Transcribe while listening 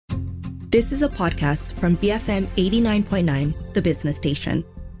This is a podcast from BFM 89.9, the business station.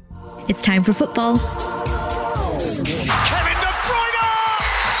 It's time for football. Kevin De Bruyne!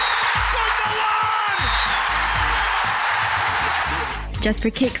 Good one! Just for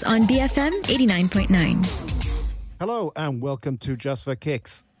Kicks on BFM 89.9. Hello and welcome to Just for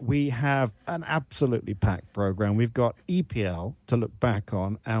Kicks. We have an absolutely packed program. We've got EPL to look back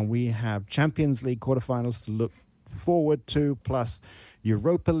on, and we have Champions League quarterfinals to look forward to, plus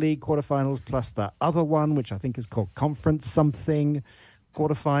Europa League quarterfinals, plus the other one, which I think is called Conference something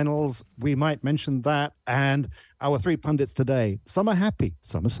quarterfinals. We might mention that. And our three pundits today, some are happy,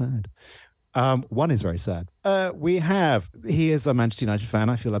 some are sad. One is very sad. He is a Manchester United fan.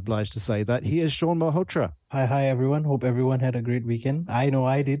 I feel obliged to say that. He is Sean Malhotra. Hi, everyone. Hope everyone had a great weekend. I know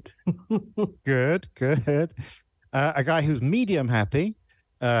I did. Good. A guy who's medium happy.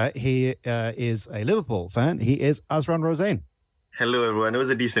 He is a Liverpool fan. He is Azran Rozaine. Hello, everyone. It was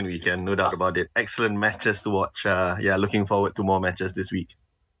a decent weekend, no doubt about it. Excellent matches to watch. Looking forward to more matches this week.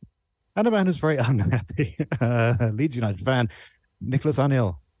 And a man who's very unhappy. Leeds United fan, Nicholas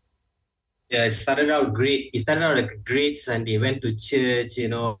Anil. Yeah, it started out great. It started out like a great Sunday. Went to church,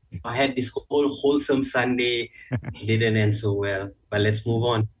 I had this whole wholesome Sunday. Didn't end so well. But let's move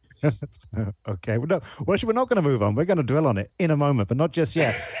on. Okay. We're not going to move on. We're going to dwell on it in a moment, but not just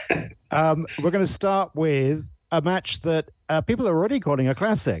yet. We're going to start with a match that people are already calling a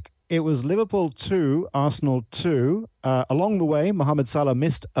classic. It was Liverpool 2, Arsenal 2. Along the way, Mohamed Salah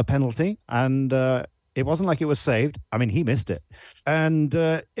missed a penalty, and it wasn't like it was saved. I mean, he missed it. And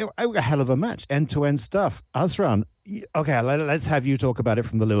it was a hell of a match, end-to-end stuff. Azran, okay, let's have you talk about it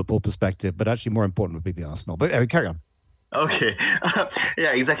from the Liverpool perspective, but actually more important would be the Arsenal. But carry on. Okay.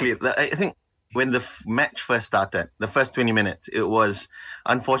 Yeah, exactly. I think when the match first started, the first 20 minutes, it was,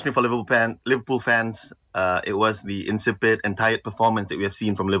 unfortunately for Liverpool fans, it was the insipid and tired performance that we have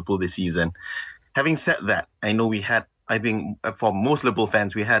seen from Liverpool this season. Having said that, I think for most Liverpool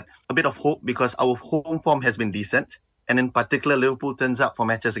fans, we had a bit of hope because our home form has been decent. And in particular, Liverpool turns up for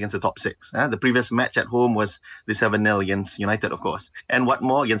matches against the top six. The previous match at home was the 7-0 against United, of course. And what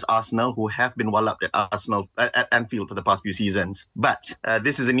more against Arsenal, who have been walloped at Anfield for the past few seasons. But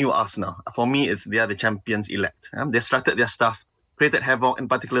this is a new Arsenal. For me, they are the champions elect. They started their stuff, created havoc, in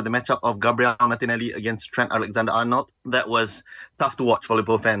particular the matchup of Gabriel Martinelli against Trent Alexander-Arnold. That was tough to watch for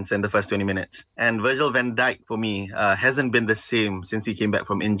Liverpool fans in the first 20 minutes. And Virgil van Dijk, for me, hasn't been the same since he came back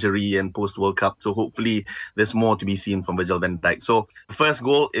from injury and post-World Cup. So hopefully there's more to be seen from Virgil van Dijk. So the first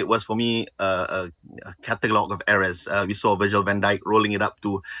goal, it was for me a catalogue of errors. We saw Virgil van Dijk rolling it up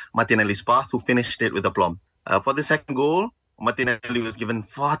to Martinelli's path, who finished it with aplomb. For the second goal, Martinelli was given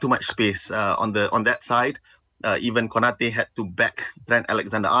far too much space on that side. Even Konate had to back Trent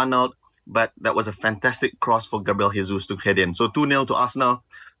Alexander-Arnold, but that was a fantastic cross for Gabriel Jesus to head in. So 2-0 to Arsenal.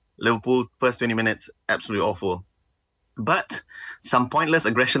 Liverpool, first 20 minutes, absolutely awful. But some pointless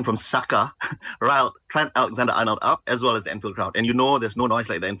aggression from Saka riled Trent Alexander-Arnold up, as well as the Anfield crowd. And there's no noise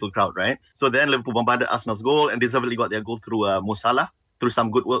like the Anfield crowd, right? So then Liverpool bombarded Arsenal's goal and deservedly got their goal through Mo Salah, through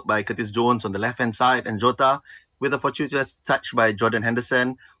some good work by Curtis Jones on the left-hand side and Jota, with a fortuitous touch by Jordan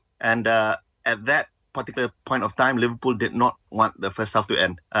Henderson. And at that particular point of time, Liverpool did not want the first half to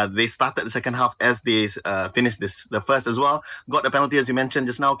end. They started the second half as they finished the first as well. Got the penalty, as you mentioned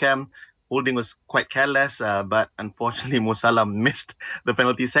just now, Cam. Holding was quite careless, but unfortunately Mo Salah missed the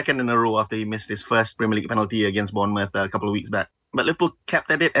penalty, second in a row after he missed his first Premier League penalty against Bournemouth a couple of weeks back. But Liverpool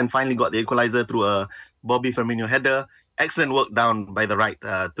kept at it and finally got the equaliser through a Bobby Firmino header. Excellent work down by the right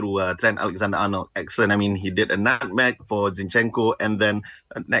through Trent Alexander-Arnold. Excellent. I mean, he did a nutmeg for Zinchenko and then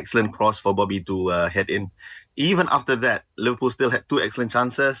an excellent cross for Bobby to head in. Even after that, Liverpool still had two excellent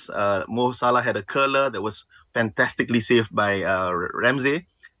chances. Mo Salah had a curler that was fantastically saved by Ramsey.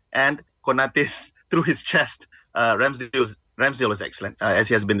 And Konate's through his chest. Ramsdale was excellent, as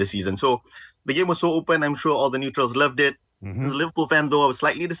he has been this season. So the game was so open. I'm sure all the neutrals loved it. Mm-hmm. As a Liverpool fan, though, I was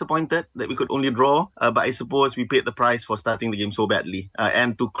slightly disappointed that we could only draw. But I suppose we paid the price for starting the game so badly.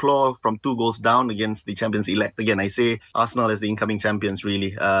 And to claw from 2 goals down against the champions elect, again, I say Arsenal as the incoming champions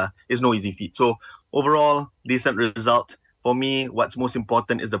really is no easy feat. So overall, decent result. For me, what's most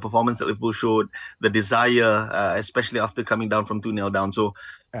important is the performance that Liverpool showed, the desire, especially after coming down from 2-0 down. So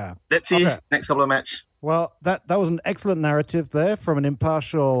let's see next couple of match. Well, that was an excellent narrative there from an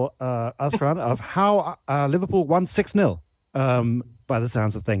impartial Azran of how Liverpool won 6-0. By the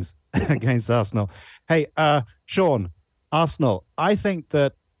sounds of things, against Arsenal. Hey, Sean, Arsenal, I think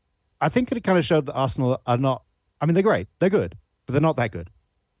it kind of showed that Arsenal are not, I mean, they're great, they're good, but they're not that good.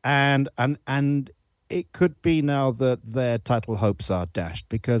 And it could be now that their title hopes are dashed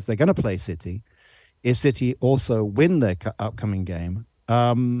because they're going to play City. If City also win their upcoming game,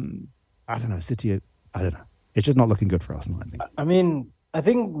 I don't know, City, I don't know. It's just not looking good for Arsenal, I think. I mean, I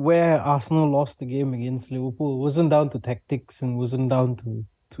think where Arsenal lost the game against Liverpool wasn't down to tactics and wasn't down to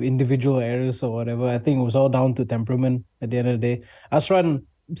individual errors or whatever. I think it was all down to temperament at the end of the day. Asran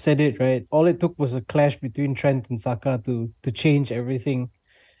said it, right? All it took was a clash between Trent and Saka to change everything.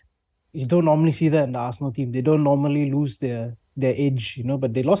 You don't normally see that in the Arsenal team. They don't normally lose their edge,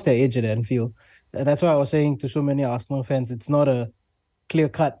 but they lost their edge at Anfield. And that's why I was saying to so many Arsenal fans, it's not a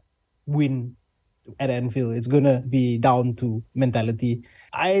clear-cut win at Anfield. It's going to be down to mentality.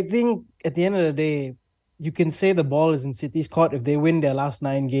 I think at the end of the day, you can say the ball is in City's court. If they win their last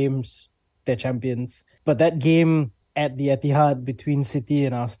 9 games, they're champions. But that game at the Etihad between City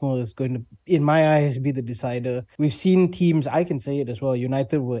and Arsenal is going to, in my eyes, be the decider. We've seen teams, I can say it as well,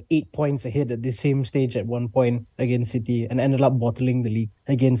 United were 8 points ahead at the same stage at one point against City and ended up bottling the league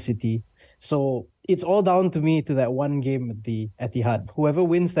against City. So it's all down to me to that one game at the Etihad. Whoever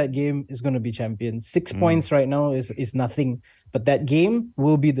wins that game is going to be champions. 6 points right now is nothing. But that game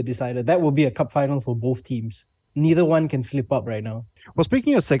will be the decider. That will be a cup final for both teams. Neither one can slip up right now. Well,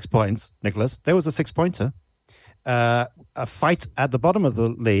 speaking of 6 points, Nicholas, there was a 6-pointer. A fight at the bottom of the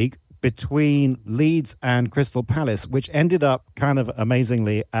league between Leeds and Crystal Palace, which ended up kind of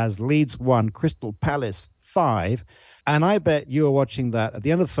amazingly as Leeds 1, Crystal Palace 5. And I bet you were watching that at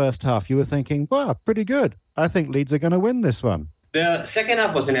the end of the first half. You were thinking, wow, pretty good. I think Leeds are going to win this one. The second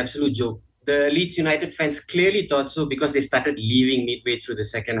half was an absolute joke. The Leeds United fans clearly thought so because they started leaving midway through the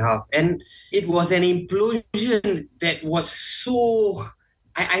second half. And it was an implosion that was so...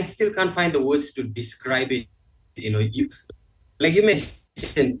 I still can't find the words to describe it. Like you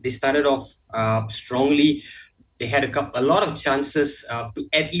mentioned, they started off strongly. They had a lot of chances to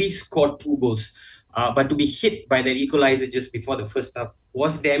at least score 2 goals. But to be hit by that equalizer just before the first half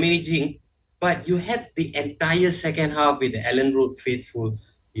was damaging. But you had the entire second half with the Ellen Road faithful,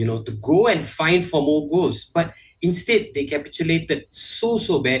 to go and find for more goals. But instead, they capitulated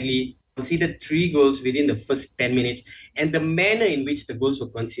so badly, conceded 3 goals within the first 10 minutes. And the manner in which the goals were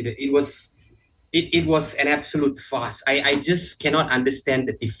conceded, it was an absolute farce. I just cannot understand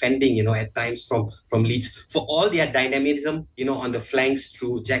the defending, at times from Leeds. For all their dynamism, on the flanks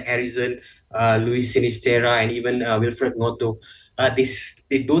through Jack Harrison, Luis Sinisterra, and even Wilfred Ngotto,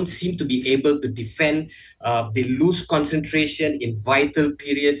 they don't seem to be able to defend. They lose concentration in vital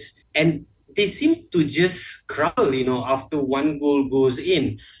periods. And they seem to just crumble, after 1 goal goes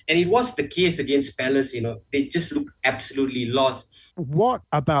in. And it was the case against Palace, they just look absolutely lost. What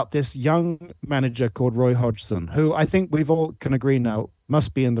about this young manager called Roy Hodgson, who I think we've all can agree now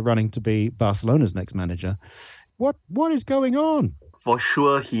must be in the running to be Barcelona's next manager? What is going on? For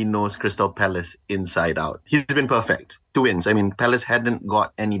sure, he knows Crystal Palace inside out. He's been perfect. 2 wins. I mean, Palace hadn't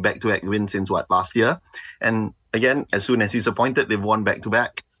got any back-to-back wins since last year. And again, as soon as he's appointed, they've won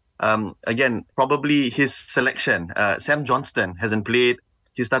back-to-back. Again, probably his selection. Sam Johnston hasn't played.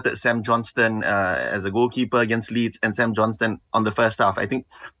 He started Sam Johnston as a goalkeeper against Leeds and Sam Johnston on the first half. I think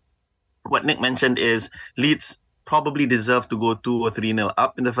what Nick mentioned is Leeds probably deserved to go 2 or 3-0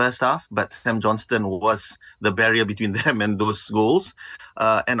 up in the first half, but Sam Johnston was the barrier between them and those goals.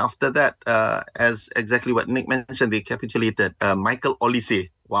 And after that, as exactly what Nick mentioned, they capitulated. Michael Olise,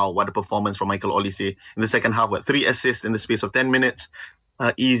 wow, what a performance from Michael Olise in the second half. 3 assists in the space of 10 minutes.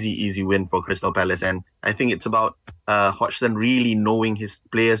 Easy win for Crystal Palace. And I think it's about Hodgson really knowing his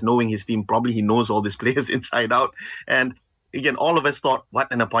players, knowing his team. Probably he knows all these players inside out. And again, all of us thought,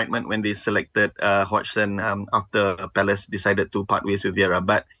 what an appointment when they selected Hodgson after Palace decided to part ways with Vieira.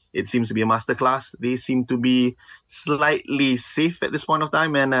 But it seems to be a masterclass. They seem to be slightly safe at this point of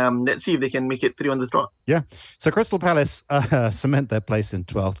time. And let's see if they can make it 3 on the trot. Yeah. So Crystal Palace cement their place in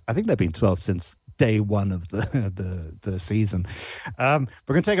 12th. I think they've been 12th since day one of the season. We're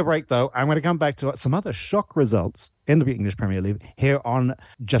going to take a break, though. I'm going to come back to some other shock results in the English Premier League here on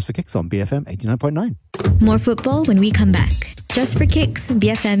Just for Kicks on BFM 89.9. More football when we come back. Just for Kicks,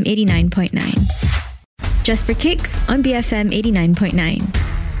 BFM 89.9. Just for Kicks on BFM 89.9.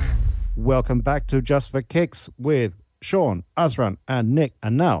 Welcome back to Just for Kicks with Sean, Azran, and Nick.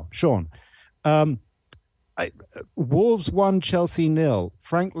 And now, Sean, Wolves 1, Chelsea 0.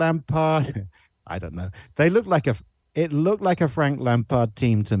 Frank Lampard... I don't know. It looked like a Frank Lampard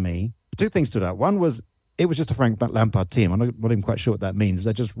team to me. 2 things stood out. One was it was just a Frank Lampard team. I'm not even quite sure what that means.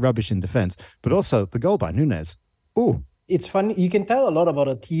 They're just rubbish in defense. But also the goal by Nunez. Ooh. It's funny. You can tell a lot about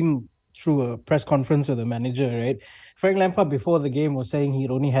a team through a press conference with the manager, right? Frank Lampard before the game was saying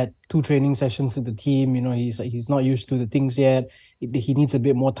he'd only had 2 training sessions with the team. He's not used to the things yet. He needs a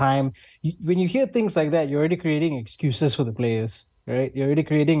bit more time. When you hear things like that, you're already creating excuses for the players. right? You're already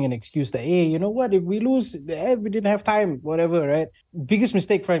creating an excuse that, hey, you know what? If we lose, we didn't have time, whatever, right? Biggest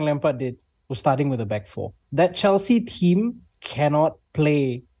mistake Frank Lampard did was starting with a back four. That Chelsea team cannot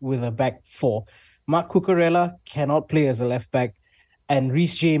play with a back four. Mark Cucurella cannot play as a left back, and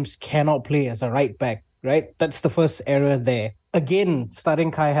Reece James cannot play as a right back, right? That's the first error there. Again,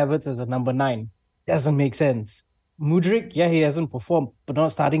 starting Kai Havertz as a number 9 doesn't make sense. Mudryk, yeah, he hasn't performed, but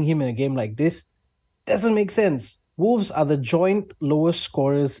not starting him in a game like this doesn't make sense. Wolves are the joint lowest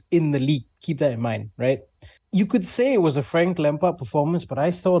scorers in the league. Keep that in mind, right? You could say it was a Frank Lampard performance, but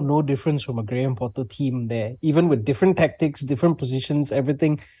I saw no difference from a Graham Potter team there. Even with different tactics, different positions,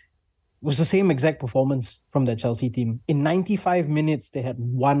 everything was the same exact performance from that Chelsea team. In 95 minutes, they had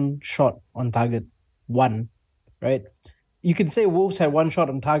one shot on target. One, right? You can say Wolves had one shot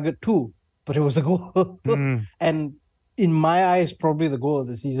on target too, but it was a goal. And in my eyes, probably the goal of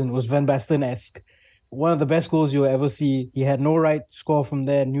the season was Van Basten-esque. One of the best goals you'll ever see. He had no right to score from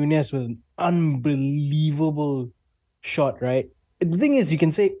there. Nunez with an unbelievable shot, right? The thing is, you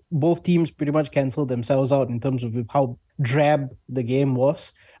can say both teams pretty much canceled themselves out in terms of how drab the game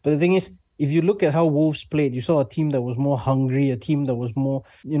was. But the thing is, if you look at how Wolves played, you saw a team that was more hungry, a team that was more,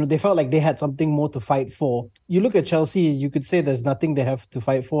 they felt like they had something more to fight for. You look at Chelsea, you could say there's nothing they have to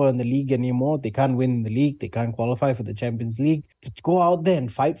fight for in the league anymore. They can't win the league. They can't qualify for the Champions League. But go out there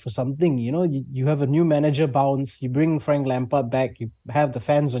and fight for something. You have a new manager bounce. You bring Frank Lampard back. You have the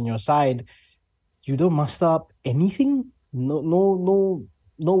fans on your side. You don't muster up anything. No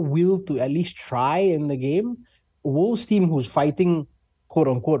will to at least try in the game. Wolves team who's fighting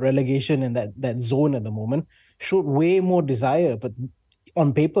quote-unquote relegation in that zone at the moment showed way more desire, but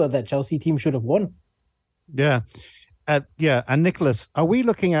on paper that Chelsea team should have won. Yeah. And Nicholas, are we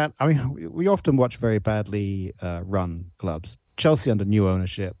looking at, we often watch very badly run clubs. Chelsea under new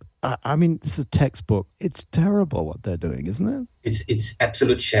ownership. This is textbook. It's terrible what they're doing, isn't it? It's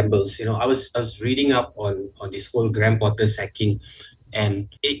absolute shambles. I was reading up on this whole Graham Potter sacking, and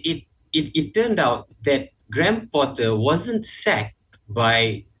it turned out that Graham Potter wasn't sacked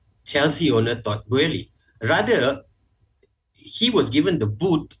by Chelsea owner Todd Boehly. Rather, he was given the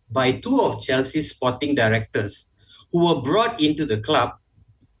boot by two of Chelsea's sporting directors who were brought into the club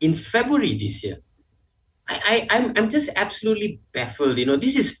in February this year. I'm just absolutely baffled.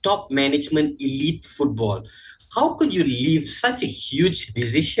 This is top management, elite football. How could you leave such a huge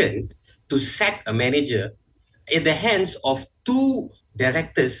decision to sack a manager in the hands of two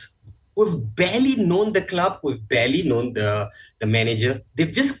directors who've barely known the club, who've barely known the manager?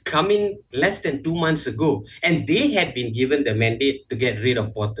 They've just come in less than 2 months ago, and they had been given the mandate to get rid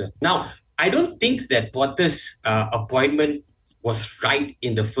of Potter. Now, I don't think that Potter's appointment was right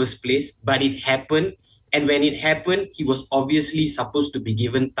in the first place, but it happened. And when it happened, he was obviously supposed to be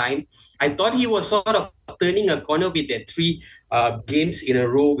given time. I thought he was sort of turning a corner with their 3 games in a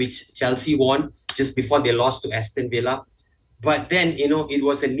row, which Chelsea won just before they lost to Aston Villa. But then, it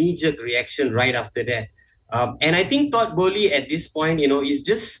was a knee-jerk reaction right after that. And I think Todd Boehly at this point, is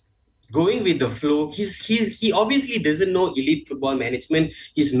just going with the flow. He obviously doesn't know elite football management.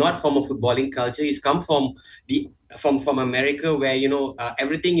 He's not from a footballing culture. He's come from America, where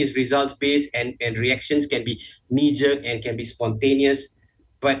everything is results based and reactions can be knee-jerk and can be spontaneous.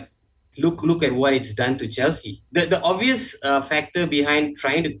 But look at what it's done to Chelsea. The obvious factor behind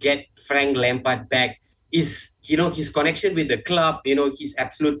trying to get Frank Lampard back is his connection with the club, his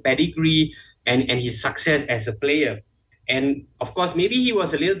absolute pedigree and his success as a player. And of course, maybe he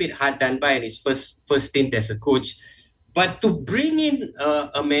was a little bit hard done by in his first stint as a coach. But to bring in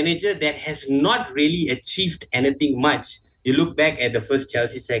a manager that has not really achieved anything much, you look back at the first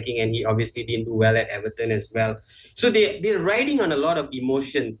Chelsea sacking, and he obviously didn't do well at Everton as well. So they're riding on a lot of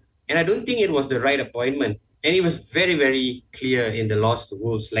emotion, and I don't think it was the right appointment. And it was very, very clear in the loss to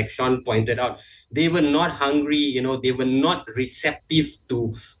Wolves. Like Sean pointed out, they were not hungry, they were not receptive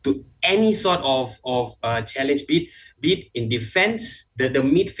to any sort of challenge. Be it in defense, the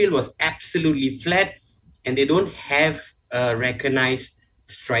midfield was absolutely flat, and they don't have a recognized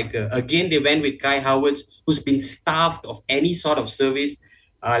striker. Again, they went with Kai Havertz, who's been starved of any sort of service.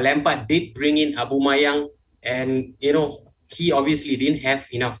 Lampard did bring in Aubameyang, and he obviously didn't have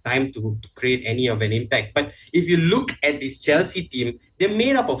enough time to create any of an impact. But if you look at this Chelsea team, they're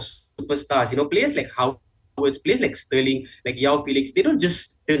made up of superstars. Players like Havertz, players like Sterling, like João Felix, they don't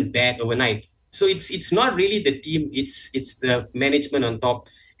just turn bad overnight. So it's not really the team, it's the management on top.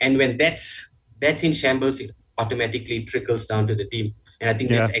 And when that's in shambles, it automatically trickles down to the team. And I think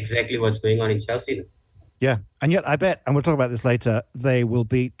that's exactly what's going on in Chelsea. Yeah. And yet I bet, and we'll talk about this later, they will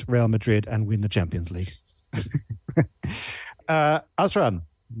beat Real Madrid and win the Champions League. Asran,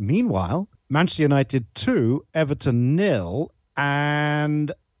 meanwhile, Manchester United 2, Everton 0,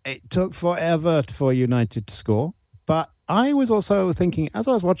 and it took forever for United to score. But I was also thinking, as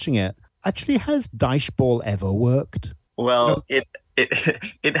I was watching it, actually, has Dyche ball ever worked? Well, it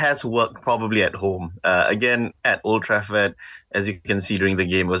it has worked probably at home. Again, at Old Trafford, as you can see during the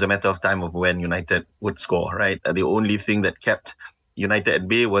game, it was a matter of time of when United would score, right? The only thing that kept United at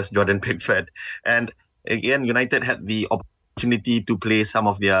bay was Jordan Pickford. And again, United had the opportunity to play some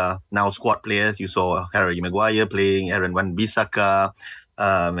of their now squad players. You saw Harry Maguire playing, Aaron Wan-Bissaka,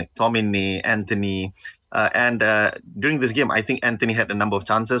 McTominay, Anthony. And during this game, I think Anthony had a number of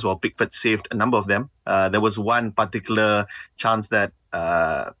chances, while Pickford saved a number of them. There was one particular chance that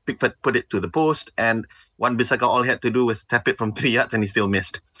Pickford put it to the post, and Wan-Bissaka all he had to do was tap it from 3 yards, and he still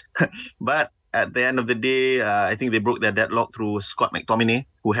missed. But at the end of the day, I think they broke their deadlock through Scott McTominay,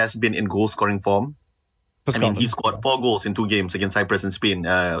 who has been in goal-scoring form. I mean, he scored 4 goals in 2 games against Cyprus and Spain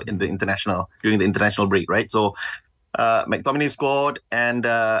during the international break, right? So McTominay scored, and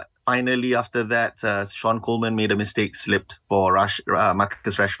finally, after that, Sean Coleman made a mistake, slipped for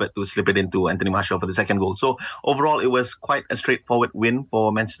Marcus Rashford to slip it into Anthony Martial for the second goal. So overall, it was quite a straightforward win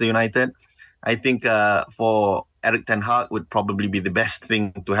for Manchester United. I think for Erik ten Hag would probably be the best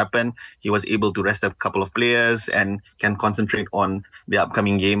thing to happen. He was able to rest a couple of players and can concentrate on the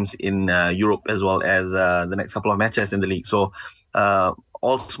upcoming games in Europe as well as the next couple of matches in the league. So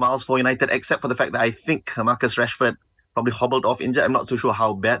all smiles for United, except for the fact that I think Marcus Rashford probably hobbled off injured. I'm not so sure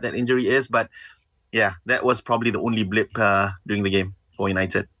how bad that injury is, but yeah, that was probably the only blip during the game for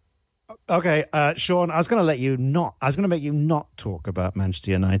United. Okay, Sean, I was going to make you not talk about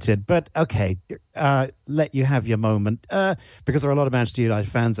Manchester United, but okay, let you have your moment, because there are a lot of Manchester United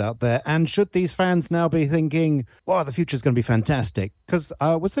fans out there, and should these fans now be thinking, wow, the future's going to be fantastic? Because,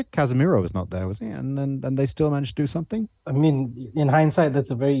 what's it, Casemiro was not there, was he? And they still managed to do something? I mean, in hindsight,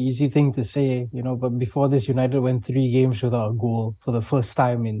 that's a very easy thing to say, but before this, United went 3 games without a goal for the first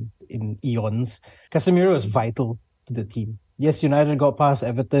time in eons. Casemiro is vital to the team. Yes, United got past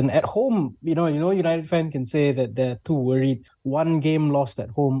Everton. At home, United fan can say that they're too worried. 1 game lost at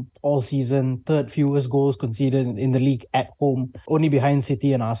home all season, 3rd fewest goals conceded in the league at home, only behind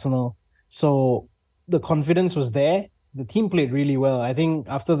City and Arsenal. So the confidence was there. The team played really well. I think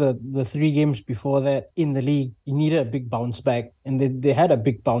after the 3 games before that in the league, you needed a big bounce back, and they had a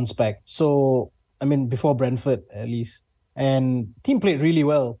big bounce back. So, I mean, before Brentford at least. And team played really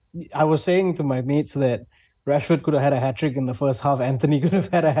well. I was saying to my mates that Rashford could have had a hat-trick in the first half. Anthony could have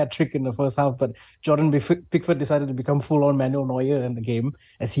had a hat-trick in the first half, but Jordan Pickford decided to become full-on Manuel Neuer in the game,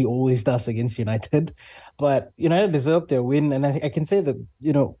 as he always does against United. But United deserved their win, and I can say that,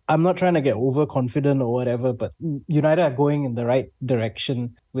 I'm not trying to get overconfident or whatever, but United are going in the right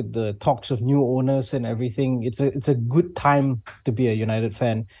direction with the talks of new owners and everything. It's a good time to be a United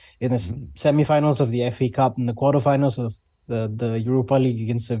fan. In the semi-finals of the FA Cup, in the quarterfinals of the Europa League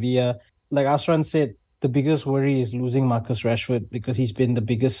against Sevilla, like Asran said, the biggest worry is losing Marcus Rashford, because he's been the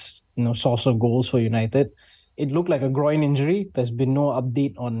biggest, source of goals for United. It looked like a groin injury. There's been no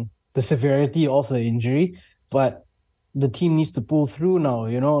update on the severity of the injury, but the team needs to pull through now.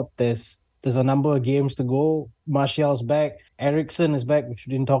 There's a number of games to go. Martial's back. Eriksen is back, which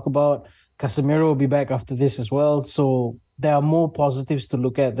we didn't talk about. Casemiro will be back after this as well. So there are more positives to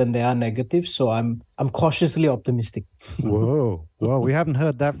look at than there are negatives. So I'm cautiously optimistic. Whoa. Well, we haven't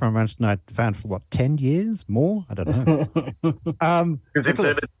heard that from a Manchester United fan for 10 years? More? I don't know.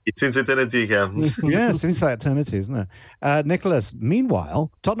 Since eternity, yeah. Yeah, seems like eternity, isn't it? Nicholas,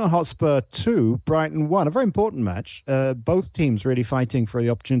 meanwhile, Tottenham Hotspur 2, Brighton 1, a very important match. Both teams really fighting for the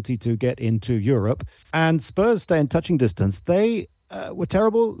opportunity to get into Europe. And Spurs stay in touching distance. They were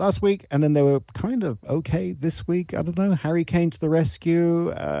terrible last week, and then they were kind of okay this week. I don't know. Harry Kane to the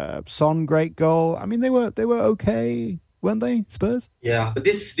rescue. Son, great goal. I mean, they were okay, weren't they, Spurs? Yeah, but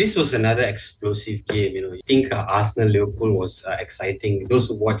this was another explosive game. I think Arsenal-Liverpool was exciting. Those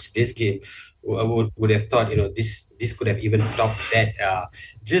who watched this game would have thought, this could have even topped that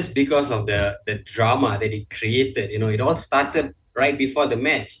just because of the drama that it created. It all started right before the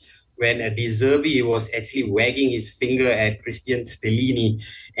match, when De Zerbi was actually wagging his finger at Christian Stellini,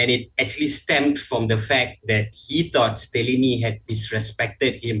 and it actually stemmed from the fact that he thought Stellini had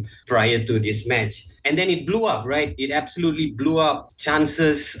disrespected him prior to this match. And then it blew up, right? It absolutely blew up.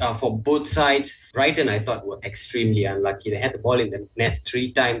 Chances for both sides. Brighton, I thought, were extremely unlucky. They had the ball in the net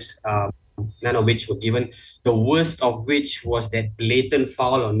 3 times, none of which were given. The worst of which was that blatant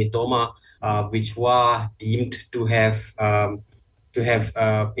foul on Mitoma, which were deemed to have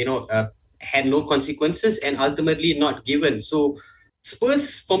had no consequences and ultimately not given. So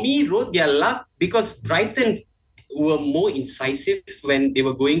Spurs, for me, rode their luck, because Brighton were more incisive when they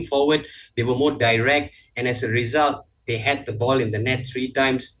were going forward. They were more direct, and as a result, They had the ball in the net 3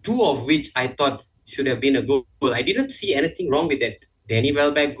 times, 2 of which I thought should have been a goal. I didn't see anything wrong with that Danny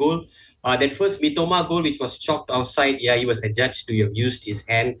Welbeck goal. That first Mitoma goal, which was chalked offside, yeah, he was adjudged to have used his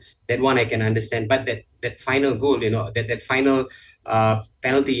hand. That one I can understand. But that final goal, that final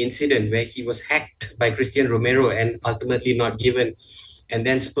penalty incident where he was hacked by Christian Romero and ultimately not given, and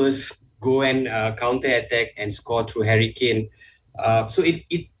then Spurs go and counter attack and score through Harry Kane. So it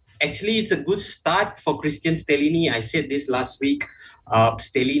actually is a good start for Christian Stellini. I said this last week.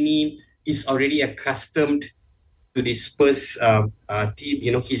 Stellini is already accustomed to the Spurs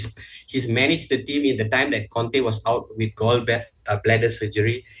team. He's managed the team in the time that Conte was out with gallbladder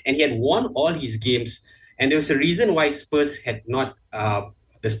surgery, and he had won all his games. And there was a reason why the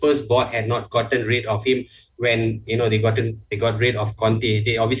Spurs board had not gotten rid of him when they got rid of Conte.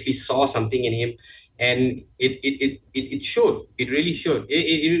 They obviously saw something in him, and it showed. It really showed.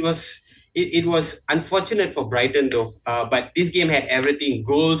 It was unfortunate for Brighton though, but this game had everything: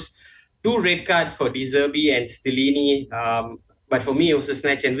 goals, 2 red cards for De Zerbi and Stellini. But for me, it was a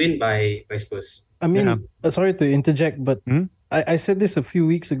snatch and win by Spurs. I mean, sorry to interject, but I said this a few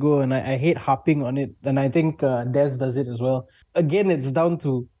weeks ago, and I hate harping on it, and I think Des does it as well. Again, it's down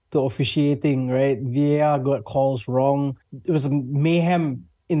to officiating, right? VAR got calls wrong. It was mayhem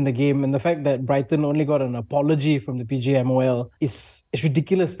in the game, and the fact that Brighton only got an apology from the PGMOL is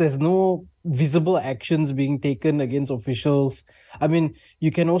ridiculous. There's no visible actions being taken against officials. I mean, you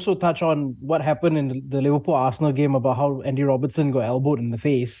can also touch on what happened in the Liverpool-Arsenal game about how Andy Robertson got elbowed in the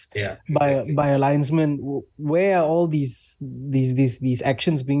face by a linesman. Where are all these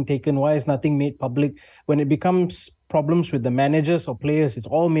actions being taken? Why is nothing made public? When it becomes problems with the managers or players, it's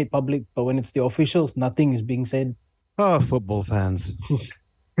all made public, but when it's the officials, nothing is being said. Oh, football fans.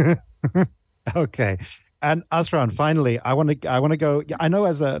 Okay. And Asran, finally, I want to go. I know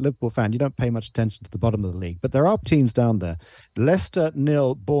as a Liverpool fan, you don't pay much attention to the bottom of the league, but there are teams down there. Leicester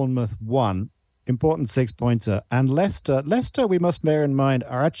 0, Bournemouth 1, important 6-pointer. And Leicester, we must bear in mind,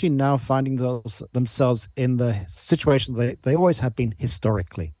 are actually now finding themselves in the situation they always have been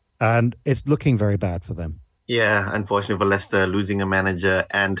historically. And it's looking very bad for them. Yeah, unfortunately for Leicester, losing a manager.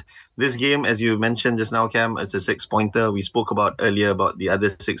 And this game, as you mentioned just now, Cam, it's a 6-pointer. We spoke about earlier about the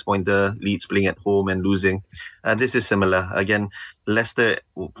other 6-pointer, Leeds playing at home and losing. This is similar. Again, Leicester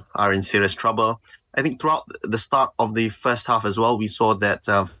are in serious trouble. I think throughout the start of the first half as well, we saw that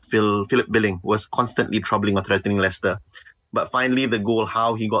Philip Billing was constantly troubling or threatening Leicester. But finally, the goal,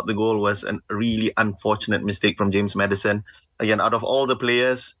 how he got the goal, was a really unfortunate mistake from James Maddison. Again, out of all the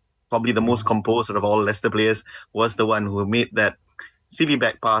players, probably the most composed out of all Leicester players, was the one who made that silly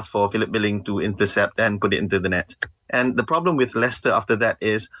back pass for Philip Billing to intercept and put it into the net. And the problem with Leicester after that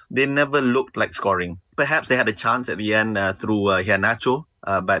is they never looked like scoring. Perhaps they had a chance at the end through Iheanacho,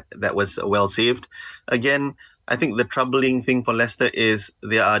 but that was well saved. Again, I think the troubling thing for Leicester is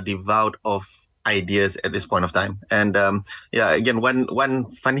they are devout of ideas at this point of time. And again,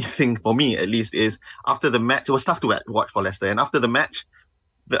 one funny thing for me at least is after the match, it was tough to watch for Leicester. And after the match,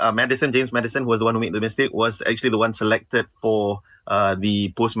 James Maddison, who was the one who made the mistake, was actually the one selected for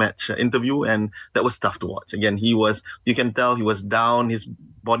the post-match interview, and that was tough to watch. Again, you can tell he was down, his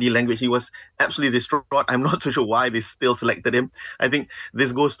body language, he was absolutely distraught. I'm not so sure why they still selected him. I think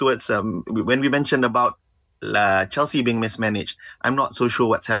this goes towards, when we mentioned about Chelsea being mismanaged, I'm not so sure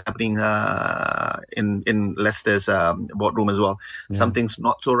what's happening in Leicester's boardroom as well. Yeah. Something's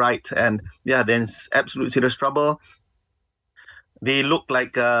not so right, and there's absolute serious trouble. They look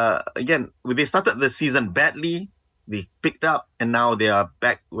like, again, they started the season badly, they picked up, and now they are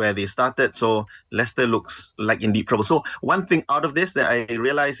back where they started. So Leicester looks like in deep trouble. So one thing out of this that I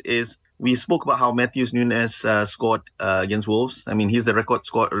realized is we spoke about how Matheus Nunes scored against Wolves. I mean, he's the record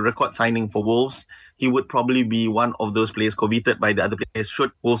signing for Wolves. He would probably be one of those players coveted by the other players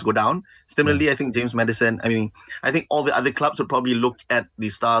should Wolves go down. Similarly, I think James Maddison, I think all the other clubs would probably look at the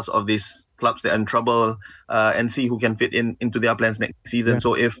stars of these clubs that are in trouble and see who can fit into their plans next season. Yeah.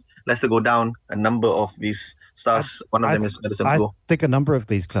 So if Leicester go down, a number of these stars, one of them is Maddison. I think a number of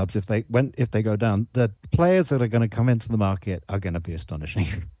these clubs, if they go down, the players that are going to come into the market are going to be astonishing.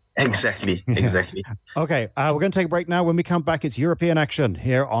 Exactly. Okay, we're going to take a break now. When we come back, it's European action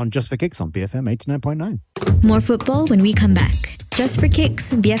here on Just for Kicks on BFM 89.9. More football when we come back. Just for Kicks,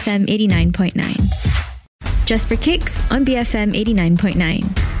 BFM 89.9. Just for Kicks on BFM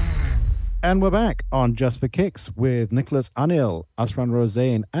 89.9. And we're back on Just for Kicks with Nicholas Anil, Asran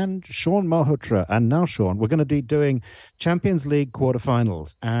Rosain, and Sean Malhotra. And now, Sean, we're going to be doing Champions League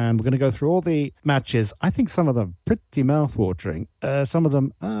quarterfinals, and we're going to go through all the matches. I think some of them pretty mouth-watering. Some of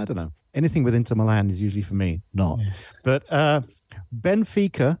them, I don't know. Anything with Inter Milan is usually for me, not. Yeah. But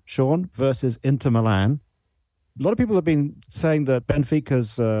Benfica, Sean, versus Inter Milan. A lot of people have been saying that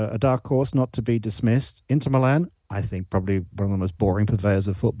Benfica's a dark horse not to be dismissed. Inter Milan, I think, probably one of the most boring purveyors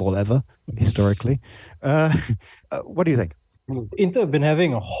of football ever, historically. What do you think? Inter have been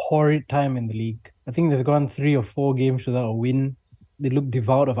having a horrid time in the league. I think they've gone 3 or 4 games without a win. They look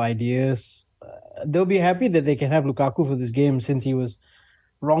devoid of ideas. They'll be happy that they can have Lukaku for this game since he was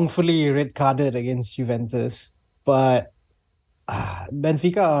wrongfully red carded against Juventus. But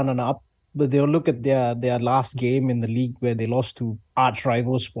Benfica are on an up, but they'll look at their last game in the league where they lost to arch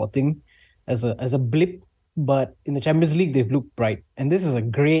rival Sporting as a blip. But in the Champions League, they've looked bright. And this is a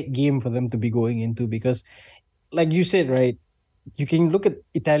great game for them to be going into because, like you said, right, you can look at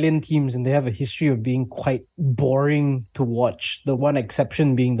Italian teams and they have a history of being quite boring to watch. The one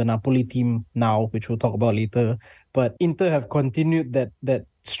exception being the Napoli team now, which we'll talk about later. But Inter have continued that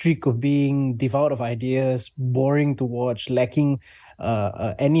streak of being devoid of ideas, boring to watch, lacking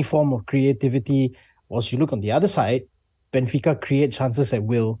any form of creativity. Whilst you look on the other side, Benfica create chances at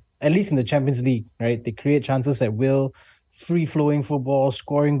will, at least in the Champions League, right? They create chances at will, free-flowing football,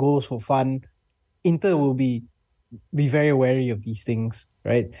 scoring goals for fun. Inter will be very wary of these things,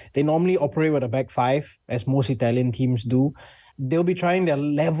 right? They normally operate with a back five, as most Italian teams do. They'll be trying their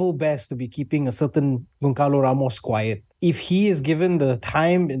level best to be keeping a certain Goncalo Ramos quiet. If he is given the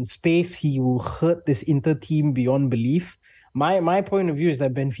time and space, he will hurt this Inter team beyond belief. My point of view is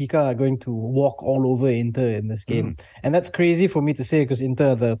that Benfica are going to walk all over Inter in this game. And that's crazy for me to say because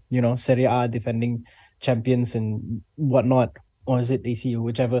Inter are the, Serie A defending champions and whatnot. Or is it AC or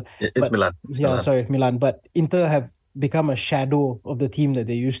whichever? It's Milan. Milan. But Inter have become a shadow of the team that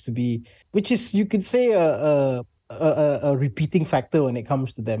they used to be, which is, you could say, a repeating factor when it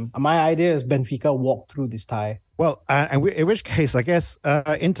comes to them. My idea is Benfica walk through this tie. Well, in which case, I guess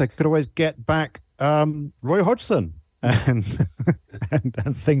Inter could always get back Roy Hodgson and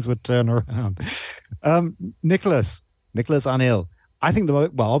things would turn around. Nicholas Anil. I think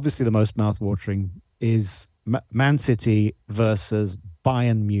obviously the most mouthwatering is Man City versus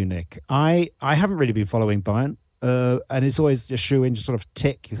Bayern Munich. I haven't really been following Bayern, and it's always just shoe-in, just sort of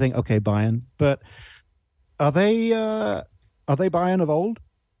tick. You think, okay, Bayern, but are they Bayern of old?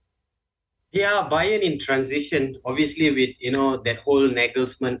 Yeah, Bayern in transition. Obviously, with that whole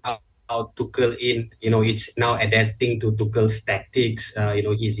Nagelsmann out, Tuchel in. It's now adapting to Tuchel's tactics.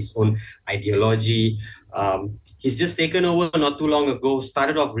 He's his own ideology. He's just taken over not too long ago.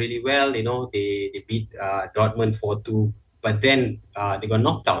 Started off really well. They beat Dortmund 4-2, but then they got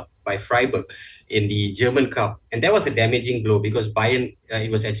knocked out by Freiburg in the German Cup, and that was a damaging blow because Bayern.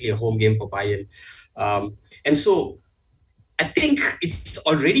 It was actually a home game for Bayern, and so I think it's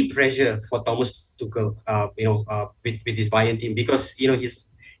already pressure for Thomas Tuchel. With his Bayern team because he's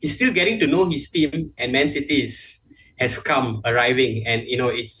still getting to know his team, and Man City has arriving, and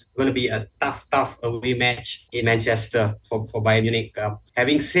it's going to be a tough away match in Manchester for Bayern Munich.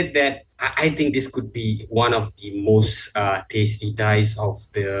 Having said that, I think this could be one of the most tasty ties of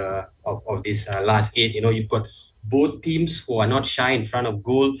this last 8. You've got both teams who are not shy in front of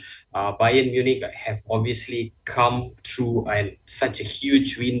goal. Bayern Munich have obviously come through and such a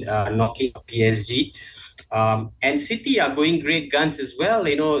huge win, knocking PSG. And City are going great guns as well.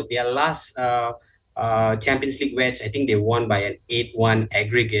 Their last Champions League match, I think they won by an 8-1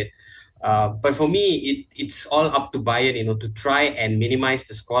 aggregate. But for me, it's all up to Bayern, to try and minimize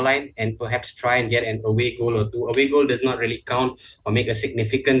the scoreline and perhaps try and get an away goal or two. Away goal does not really count or make a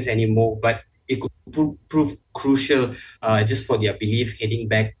significance anymore, but it could prove crucial just for their belief heading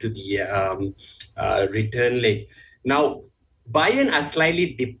back to the return leg. Now, Bayern are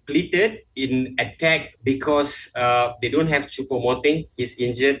slightly depleted in attack because they don't have Choupo-Moting. He's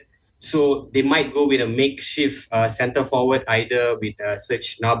injured. So they might go with a makeshift centre forward, either with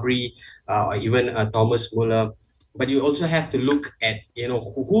Serge Gnabry or even Thomas Muller. But you also have to look at,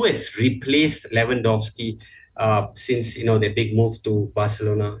 who has replaced Lewandowski since, the big move to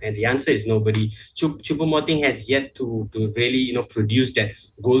Barcelona. And the answer is nobody. Choupo-Moting has yet to really, produce that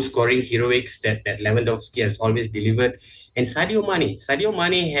goal-scoring heroics that Lewandowski has always delivered. And Sadio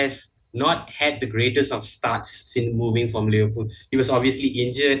Mane has not had the greatest of starts since moving from Liverpool. He was obviously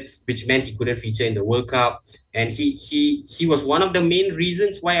injured, which meant he couldn't feature in the World Cup. And he was one of the main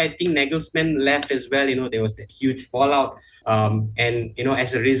reasons why I think Nagelsmann left as well. There was that huge fallout. And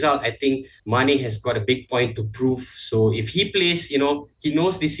as a result, I think Mane has got a big point to prove. So if he plays, he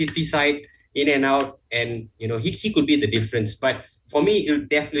knows the City side in and out, and, he could be the difference. But for me, it'll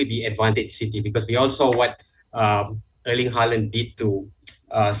definitely be advantage City because we all saw what Erling Haaland did to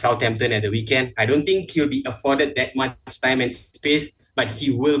Southampton at the weekend. I don't think he'll be afforded that much time and space, but he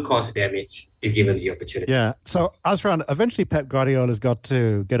will cause damage if given the opportunity. Yeah. So, Asran, eventually Pep Guardiola's got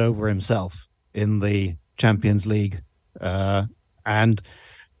to get over himself in the Champions League. And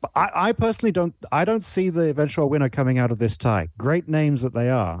I personally don't see the eventual winner coming out of this tie. Great names that they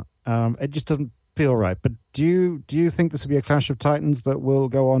are. It just doesn't feel right. But do you think this will be a clash of titans that will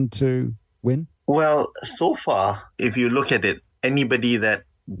go on to win? Well, so far, if you look at it, anybody that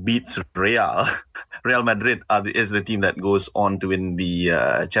beats Real Madrid is the team that goes on to win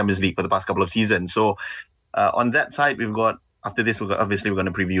the Champions League for the past couple of seasons. So on that side, after this, we're going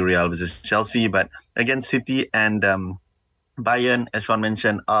to preview Real versus Chelsea. But again, City and Bayern, as Sean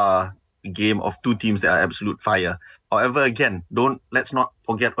mentioned, are a game of two teams that are absolute fire. However, again, let's not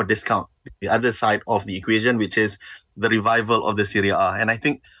forget or discount the other side of the equation, which is the revival of the Serie A. And I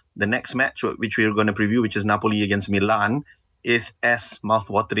think the next match, which we're going to preview, which is Napoli against Milan, is as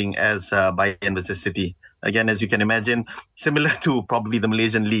mouth-watering as Bayern versus City. Again, as you can imagine, similar to probably the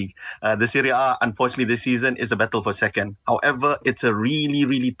Malaysian League, the Serie A, unfortunately, this season is a battle for second. However, it's a really,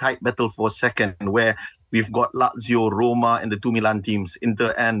 really tight battle for second, where we've got Lazio, Roma, and the two Milan teams,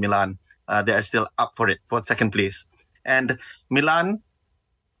 Inter and Milan. They are still up for it, for second place. And Milan,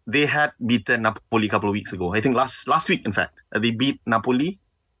 they had beaten Napoli a couple of weeks ago. I think last week, in fact, they beat Napoli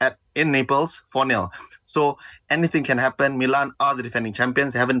in Naples 4-0. So anything can happen. Milan are the defending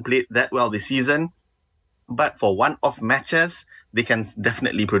champions. They haven't played that well this season. But for one-off matches, they can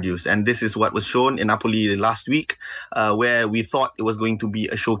definitely produce. And this is what was shown in Napoli last week, where we thought it was going to be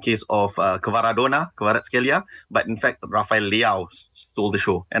a showcase of Kvaratskhelia. But in fact, Rafael Leao stole the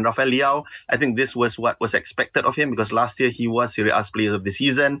show. And Rafael Leao, I think this was what was expected of him, because last year he was Serie A's player of the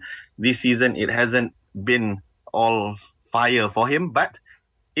season. This season, it hasn't been all fire for him. But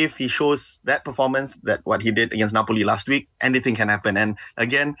if he shows that performance, that what he did against Napoli last week, anything can happen. And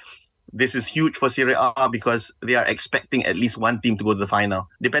again, this is huge for Serie A because they are expecting at least one team to go to the final.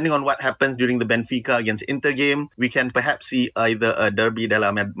 Depending on what happens during the Benfica against Inter game, we can perhaps see either a Derby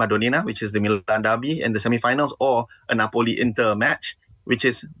della Madonnina, which is the Milan derby in the semi-finals, or a Napoli-Inter match, which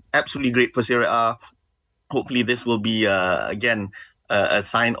is absolutely great for Serie A. Hopefully this will be, again, a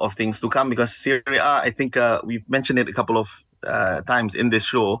sign of things to come, because Serie A, I think we've mentioned it a couple of times in this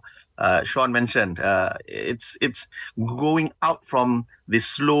show. Sean mentioned it's going out from the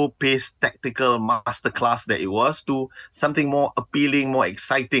slow-paced tactical masterclass that it was to something more appealing, more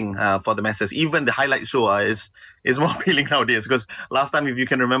exciting for the masses. Even the highlight show is more appealing nowadays, because last time, if you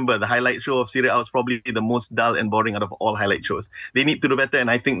can remember, the highlight show of Serie A was probably the most dull and boring out of all highlight shows. They need to do better,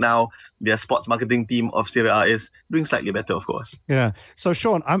 and I think now their sports marketing team of Serie A is doing slightly better, of course. Yeah. So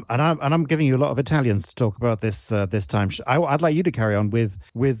Sean, I'm giving you a lot of Italians to talk about this this time. I'd like you to carry on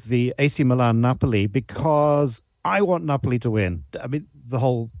with the AC Milan Napoli, because I want Napoli to win. I mean, the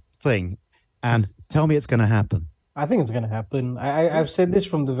whole thing, and tell me it's going to happen. I think it's going to happen. I've said this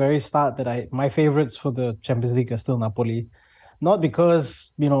from the very start that my favorites for the Champions League are still Napoli. Not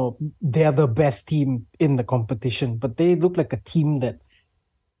because, they're the best team in the competition, but they look like a team that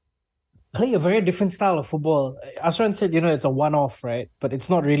play a very different style of football. Asran said, it's a one-off, right? But it's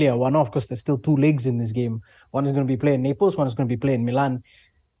not really a one-off, because there's still two legs in this game. One is going to be playing Naples, one is going to be playing Milan.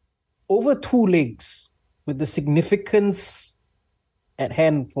 Over two legs, with the significance at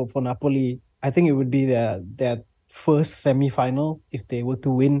hand for Napoli, I think it would be their first semi-final if they were to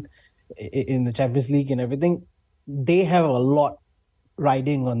win in the Champions League and everything. They have a lot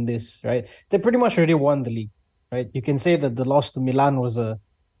riding on this, right? They pretty much already won the league, right? You can say that the loss to Milan was a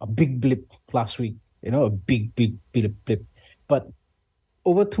big blip last week, a big blip. But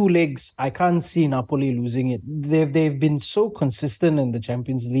over two legs, I can't see Napoli losing it. They've been so consistent in the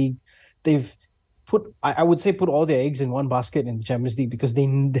Champions League. They've put all their eggs in one basket in the Champions League, because they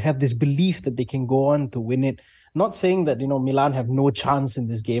have this belief that they can go on to win it. Not saying that, Milan have no chance in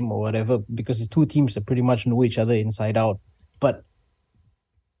this game or whatever, because it's two teams that pretty much know each other inside out. But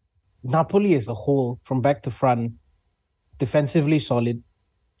Napoli as a whole, from back to front, defensively solid,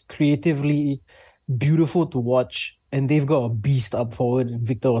 creatively beautiful to watch, and they've got a beast up forward in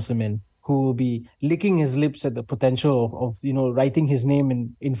Victor Osimhen, who will be licking his lips at the potential of writing his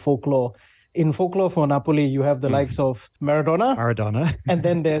name in folklore. In folklore for Napoli, you have the likes of Maradona, and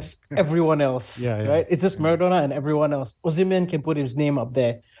then there's everyone else, right? It's just Maradona and everyone else. Osimhen can put his name up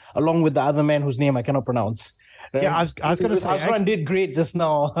there, along with the other man whose name I cannot pronounce. Right? Yeah, I was going to say... Asran did great just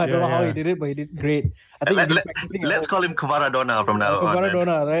now. I don't know how he did it, but he did great. I think let's call him Kvaradona from now on.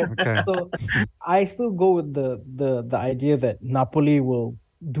 Kvaradona, right? Okay. So I still go with the idea that Napoli will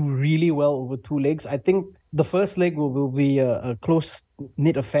do really well over two legs. I think the first leg will be a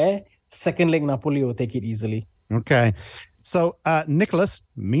close-knit affair. Second leg, Napoli will take it easily. Okay. So, Nicholas,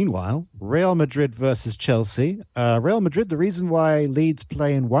 meanwhile, Real Madrid versus Chelsea. Real Madrid, the reason why Leeds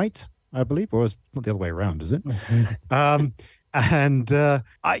play in white, I believe, or it's not the other way around, is it? And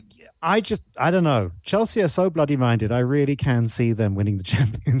I don't know. Chelsea are so bloody minded. I really can see them winning the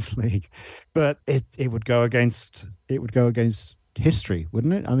Champions League, but it would go against history,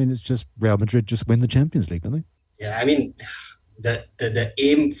 wouldn't it? I mean, it's just Real Madrid just win the Champions League, don't they? Yeah, I mean, the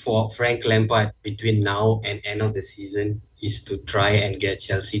aim for Frank Lampard between now and end of the season is to try and get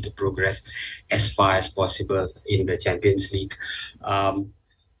Chelsea to progress as far as possible in the Champions League.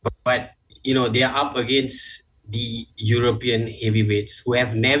 But they are up against the European heavyweights who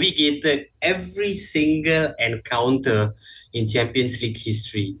have navigated every single encounter in Champions League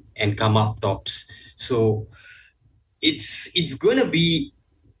history and come up tops. So it's going to be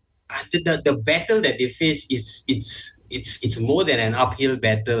the battle that they face. It's more than an uphill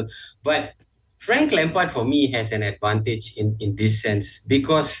battle, but Frank Lampard for me has an advantage in this sense,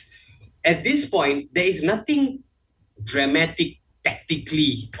 because at this point there is nothing dramatic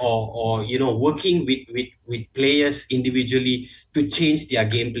tactically or working with players individually to change their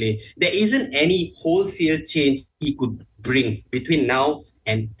gameplay. There isn't any wholesale change he could bring between now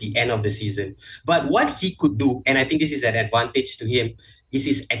and the end of the season. But what he could do, and I think this is an advantage to him,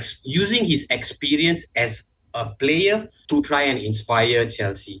 is using his experience as a player to try and inspire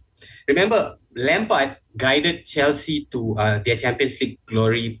Chelsea. Remember, Lampard guided Chelsea to their Champions League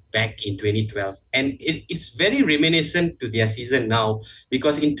glory back in 2012. And it's very reminiscent to their season now,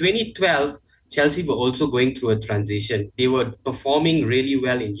 because in 2012, Chelsea were also going through a transition. They were performing really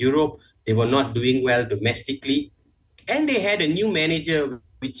well in Europe. They were not doing well domestically. And they had a new manager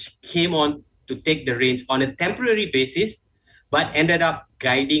which came on to take the reins on a temporary basis, but ended up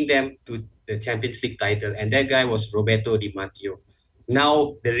guiding them to the Champions League title. And that guy was Roberto Di Matteo.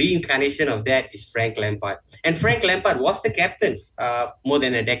 Now, the reincarnation of that is Frank Lampard. And Frank Lampard was the captain more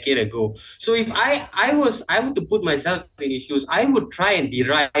than a decade ago. So if I were to put myself in his shoes, I would try and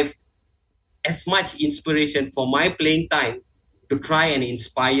derive as much inspiration for my playing time to try and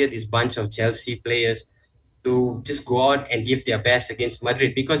inspire this bunch of Chelsea players to just go out and give their best against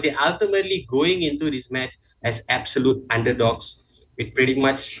Madrid, because they're ultimately going into this match as absolute underdogs with pretty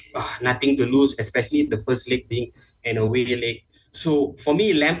much nothing to lose, especially the first leg being an away leg. So for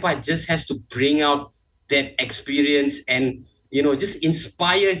me, Lampard just has to bring out that experience and, just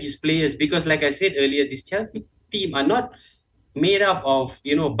inspire his players, because like I said earlier, this Chelsea team are not made up of,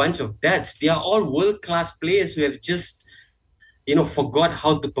 a bunch of duds. They are all world-class players who have just forgot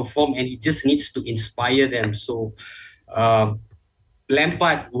how to perform, and he just needs to inspire them. So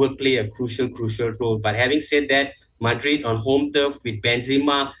Lampard will play a crucial role. But having said that, Madrid on home turf with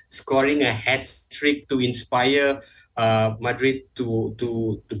Benzema scoring a hat-trick to inspire Madrid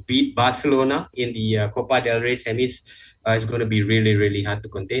to beat Barcelona in the Copa del Rey semis is going to be really, really hard to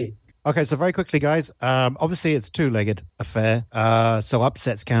contain. Okay, so very quickly, guys. Obviously, it's two-legged affair, so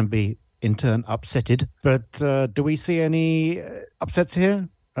upsets can be in turn upsetted. But do we see any upsets here,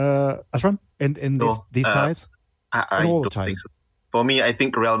 Asran, in these ties? I all the don't ties. think so. For me, I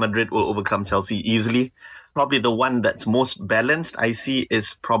think Real Madrid will overcome Chelsea easily. Probably the one that's most balanced I see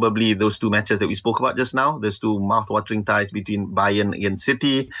is probably those two matches that we spoke about just now. There's two mouth-watering ties between Bayern against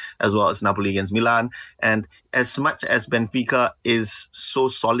City, as well as Napoli against Milan. And as much as Benfica is so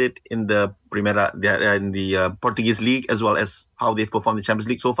solid in the Portuguese league, as well as how they've performed in the Champions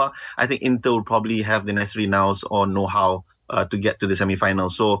League so far, I think Inter will probably have the necessary nous or know-how to get to the semi-final.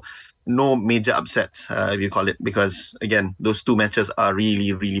 So no major upsets, if you call it, because again, those two matches are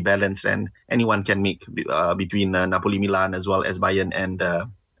really, really balanced, and anyone can make between Napoli, Milan, as well as Bayern and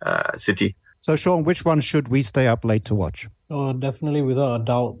City. So, Sean, which one should we stay up late to watch? Oh, definitely, without a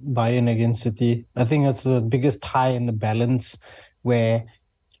doubt, Bayern against City. I think that's the biggest tie in the balance, where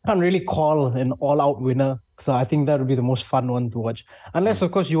you can't really call an all-out winner. So I think that would be the most fun one to watch. Unless,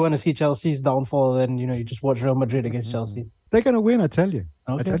 of course, you want to see Chelsea's downfall, then you just watch Real Madrid against Chelsea. They're going to win, I tell you.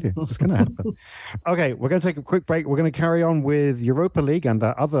 Okay. I tell you, it's going to happen. Okay, we're going to take a quick break. We're going to carry on with Europa League and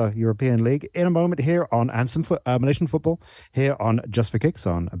the other European league in a moment here on Malaysian Football, here on Just for Kicks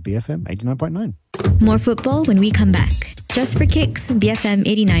on BFM 89.9. More football when we come back. Just for Kicks, BFM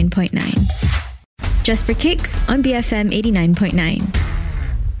 89.9. Just for Kicks on BFM 89.9.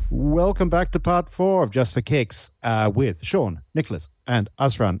 Welcome back to part 4 of Just for Kicks with Sean, Nicholas, and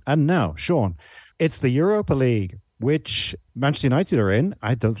Asran. And now, Sean, it's the Europa League, which Manchester United are in.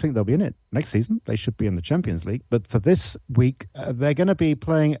 I don't think they'll be in it next season. They should be in the Champions League. But for this week, they're going to be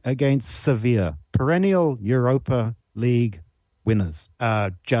playing against Sevilla, perennial Europa League winners,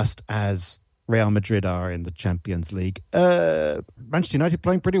 just as Real Madrid are in the Champions League. Manchester United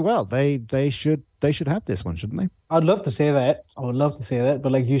playing pretty well. They should have this one, shouldn't they? I'd love to say that. I would love to say that.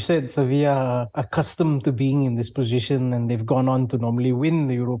 But like you said, Sevilla are accustomed to being in this position and they've gone on to normally win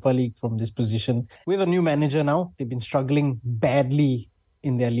the Europa League from this position. With a new manager now, they've been struggling badly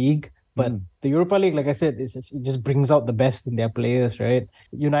in their league. But the Europa League, like I said, it just brings out the best in their players, right?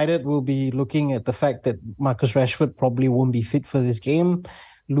 United will be looking at the fact that Marcus Rashford probably won't be fit for this game.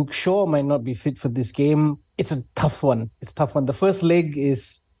 Luke Shaw might not be fit for this game. It's a tough one. It's a tough one. The first leg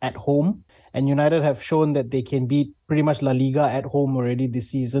is at home, and United have shown that they can beat pretty much La Liga at home already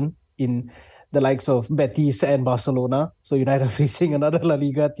this season in the likes of Betis and Barcelona. So United are facing another La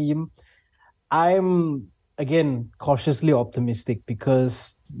Liga team. I'm, again, cautiously optimistic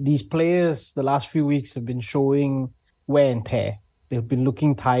because these players the last few weeks have been showing wear and tear. They've been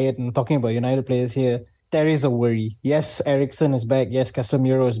looking tired, and talking about United players here, there is a worry. Yes, Eriksen is back. Yes,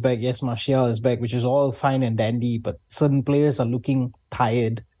 Casemiro is back. Yes, Martial is back, which is all fine and dandy, but certain players are looking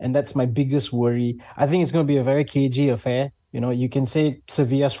tired, and that's my biggest worry. I think it's going to be a very cagey affair. You know, you can say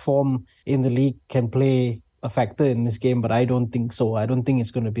Sevilla's form in the league can play a factor in this game, but I don't think so. I don't think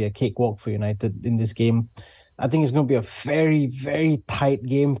it's going to be a cakewalk for United in this game. I think it's going to be a very, very tight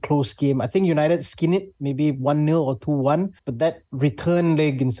game, close game. I think United skin it, maybe 1-0 or 2-1, but that return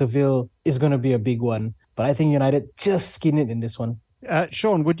leg in Seville is going to be a big one. But I think United just skin it in this one.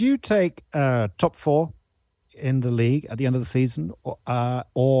 Sean, would you take top four in the league at the end of the season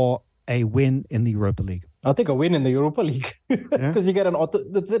or a win in the Europa League? I'll take a win in the Europa League because you get an auto.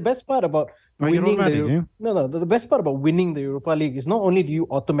 The best part about winning the best part about winning the Europa League is not only do you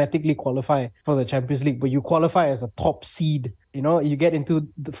automatically qualify for the Champions League, but you qualify as a top seed. You know, you get into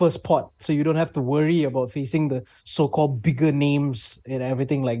the first pot, so you don't have to worry about facing the so-called bigger names and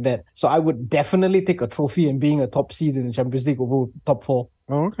everything like that. So I would definitely take a trophy and being a top seed in the Champions League over top four.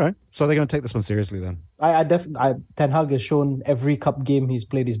 Oh, okay. So they're going to take this one seriously then? Ten Hag has shown every cup game he's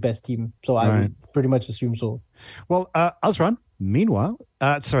played his best team. So I would pretty much assume so. Well, Azran, meanwhile,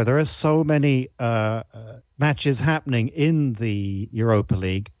 there are so many matches happening in the Europa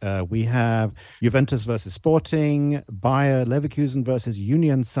League. We have Juventus versus Sporting, Bayer Leverkusen versus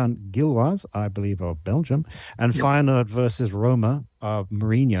Union Saint-Gilloise, I believe, of Belgium, and Feyenoord versus Roma of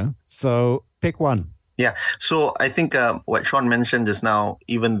Mourinho. So pick one. Yeah, so I think what Sean mentioned just now,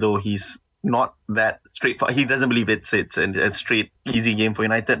 even though he's not that straightforward, he doesn't believe it's a straight, easy game for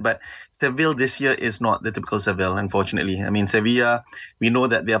United, but Seville this year is not the typical Seville, unfortunately. I mean, Sevilla, we know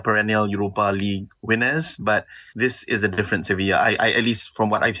that they are perennial Europa League winners, but this is a different Sevilla, I at least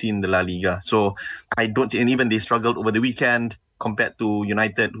from what I've seen in the La Liga. So I don't see, and even they struggled over the weekend compared to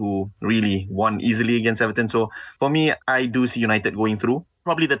United, who really won easily against Everton. So for me, I do see United going through.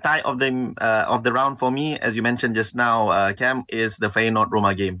 Probably the tie of the round for me, as you mentioned just now, Cam, is the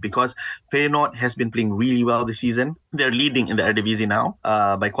Feyenoord-Roma game, because Feyenoord has been playing really well this season. They're leading in the Eredivisie now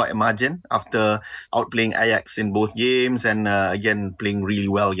by quite a margin after outplaying Ajax in both games and again playing really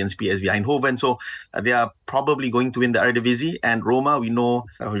well against PSV Eindhoven. So they are probably going to win the Eredivisie. And Roma, we know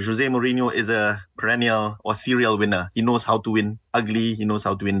Jose Mourinho is a perennial or serial winner. He knows how to win ugly. He knows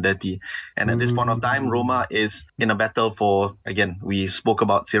how to win dirty. And at this point of time, Roma is in a battle for, again, we spoke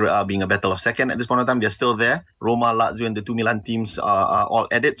about Serie A being a battle of second. At this point of time, they're still there. Roma, Lazio, and the two Milan teams are all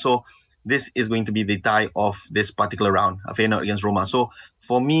at it. So this is going to be the tie of this particular round, Feyenoord against Roma. So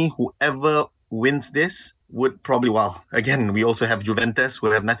for me, whoever wins this would probably, again, we also have Juventus,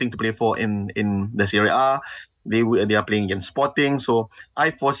 who have nothing to play for in the Serie A. They are playing against Sporting. So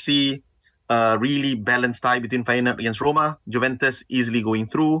I foresee a really balanced tie between Feyenoord against Roma, Juventus easily going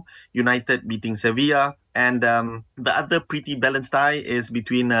through, United beating Sevilla, and the other pretty balanced tie is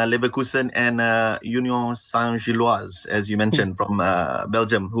between Leverkusen and Union Saint-Gilloise, as you mentioned, from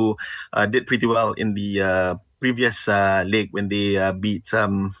Belgium, who did pretty well in the previous leg when they beat,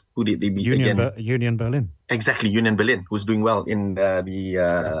 who did they beat again? Union Berlin. Exactly, Union Berlin, who's doing well in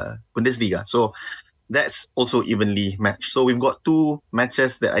the Bundesliga. So that's also evenly matched. So we've got two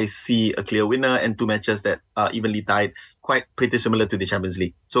matches that I see a clear winner and two matches that are evenly tied, quite pretty similar to the Champions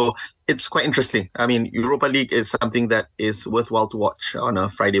League. So it's quite interesting. I mean, Europa League is something that is worthwhile to watch on a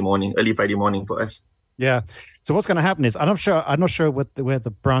early Friday morning for us. Yeah. So what's going to happen is, I'm not sure where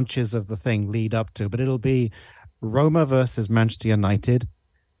the branches of the thing lead up to, but it'll be Roma versus Manchester United.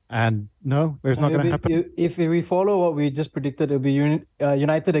 And no, it's not going to happen. If we follow what we just predicted, it'll be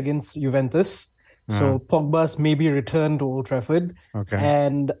United against Juventus. So Pogba's maybe return to Old Trafford. Okay.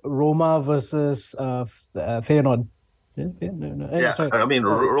 And Roma versus Feyenoord. I mean,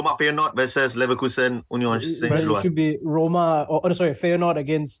 Roma Feyenoord versus Leverkusen Union Saint-Gilloise. It should be Roma, Feyenoord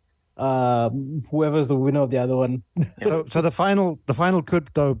against whoever's the winner of the other one. So the final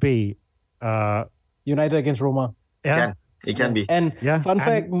could though be United against Roma. Yeah. It can be. And fun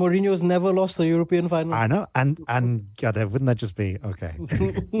fact, Mourinho's never lost a European final. I know. And God, wouldn't that just be okay?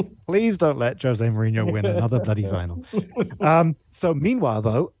 Please don't let Jose Mourinho win another bloody final. So meanwhile,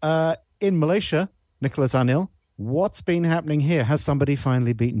 though, in Malaysia, Nicholas Anil, what's been happening here? Has somebody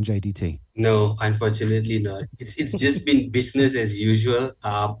finally beaten JDT? No, unfortunately not. It's just been business as usual.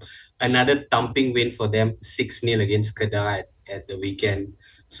 Another thumping win for them, 6-0 against Kedah at the weekend.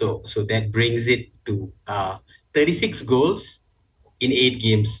 So that brings it to 36 goals in 8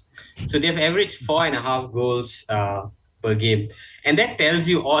 games. So they've averaged 4.5 goals per game. And that tells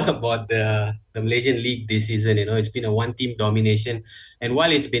you all about the Malaysian League this season. It's been a one-team domination. And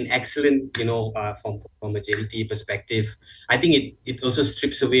while it's been excellent, from a JDT perspective, I think it also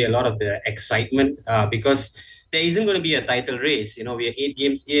strips away a lot of the excitement because there isn't going to be a title race. We are 8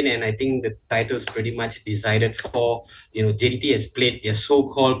 games in, and I think the title's pretty much decided for. JDT has played their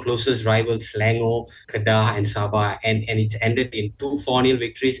so-called closest rivals, Selangor, Kedah, and Sabah, and it's ended in 2 4-0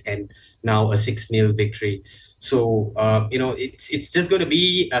 victories and now a 6-0 victory. So, it's just going to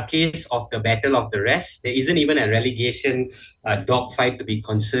be a case of the battle of the rest. There isn't even a relegation dogfight to be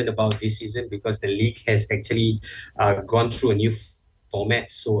concerned about this season because the league has actually gone through a new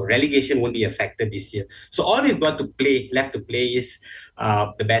format, so relegation won't be affected this year. So all we've got left to play is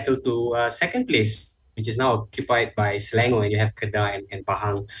the battle to second place, which is now occupied by Selangor, and you have Kedah and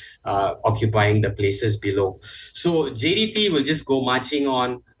Pahang occupying the places below. So JDT will just go marching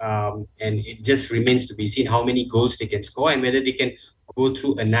on, and it just remains to be seen how many goals they can score and whether they can go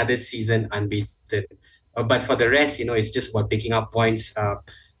through another season unbeaten. But for the rest, it's just about picking up points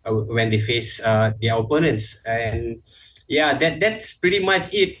when they face their opponents. And yeah, that's pretty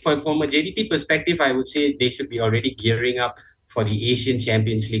much it. From a JDT perspective, I would say they should be already gearing up for the Asian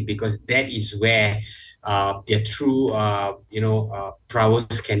Champions League because that is where their true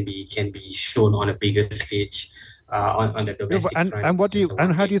prowess can be shown on a bigger stage on the domestic front.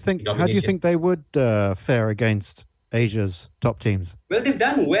 And how do you think they would fare against Asia's top teams? Well, they've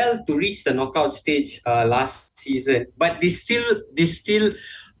done well to reach the knockout stage last season, but they still.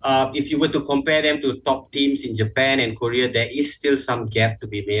 If you were to compare them to top teams in Japan and Korea, there is still some gap to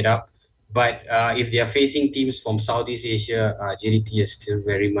be made up. But if they are facing teams from Southeast Asia, JDT is still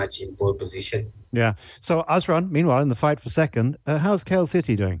very much in pole position. Yeah. So Azran, meanwhile, in the fight for second, how's KL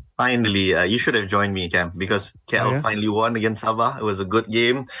City doing? Finally, you should have joined me, Cam, because KL finally won against Sabah. It was a good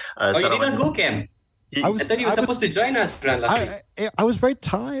game. You didn't go, Cam? I thought you were supposed to join us, last week. I was very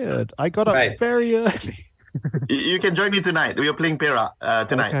tired. I got up very early. You can join me tonight. We are playing Perak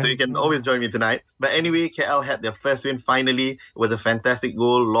tonight, so you can always join me tonight. But anyway, KL had their first win finally. It was a fantastic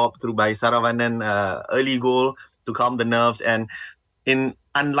goal lobbed through by Saravanan, early goal to calm the nerves. And in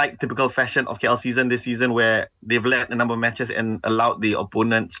unlike typical fashion of KL season this season, where they've led a number of matches and allowed the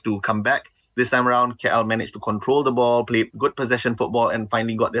opponents to come back, this time around, KL managed to control the ball, played good possession football, and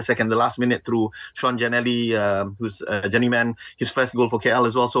finally got their second, the last minute, through Sean Janelli, who's a journeyman, his first goal for KL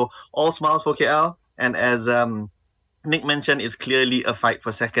as well. So all smiles for KL. And as Nick mentioned, it's clearly a fight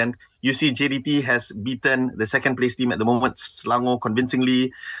for second. You see JDT has beaten the second place team at the moment, Selangor,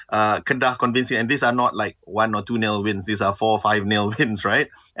 convincingly, Kedah convincingly, and these are not like 1 or 2-0 wins. These are 4 or 5-0 wins, right?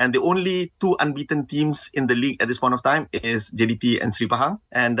 And the only 2 unbeaten teams in the league at this point of time is JDT and Sri Pahang.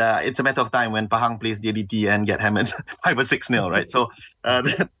 And it's a matter of time when Pahang plays JDT and get hammered 5 or 6-0, right? So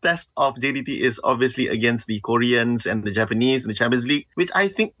the test of JDT is obviously against the Koreans and the Japanese in the Champions League, which I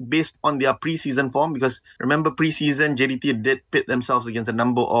think based on their pre-season form, because remember pre-season, JDT did pit themselves against a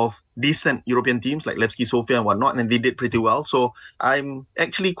number of decent European teams like Levski Sofia and whatnot, and they did pretty well. So I'm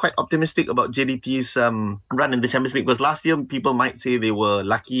actually quite optimistic about JDT's run in the Champions League, because last year people might say they were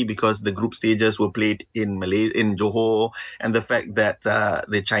lucky because the group stages were played in Johor, and the fact that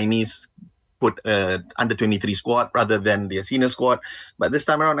the Chinese put under 23 squad rather than their senior squad. But this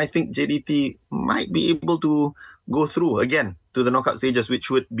time around, I think JDT might be able to go through again to the knockout stages, which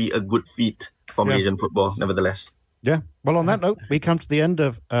would be a good feat for Malaysian football, nevertheless. Yeah. Well, on that note, we come to the end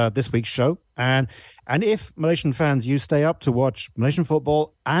of this week's show. And if Malaysian fans, you stay up to watch Malaysian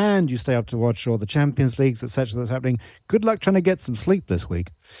football and you stay up to watch all the Champions Leagues, etc., that's happening, good luck trying to get some sleep this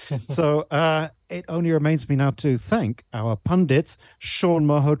week. So it only remains me now to thank our pundits, Sean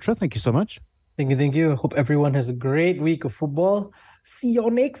Malhotra. Thank you so much. Thank you. I hope everyone has a great week of football. See you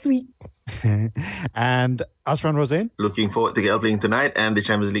next week. And Asran Rosain. Looking forward to KL playing tonight and the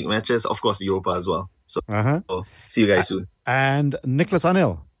Champions League matches, of course, Europa as well. So see you guys soon. And Nicholas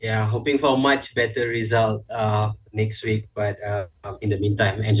Anil. Yeah, hoping for a much better result next week. But in the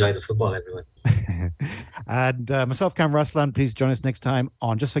meantime, enjoy the football, everyone. And myself, Cam Raslan, please join us next time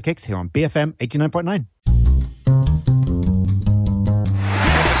on Just for Kicks here on BFM 89.9.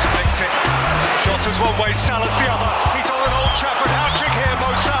 one way, Salah's the other. He's on an Old Trafford hat-trick here,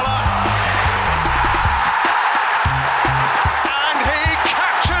 Mo Salah. And he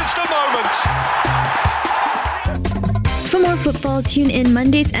captures the moment. For more football, tune in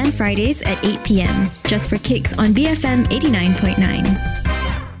Mondays and Fridays at 8 p.m. Just for Kicks on BFM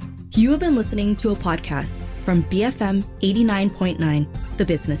 89.9. You have been listening to a podcast from BFM 89.9, the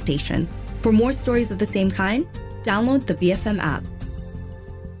business station. For more stories of the same kind, download the BFM app.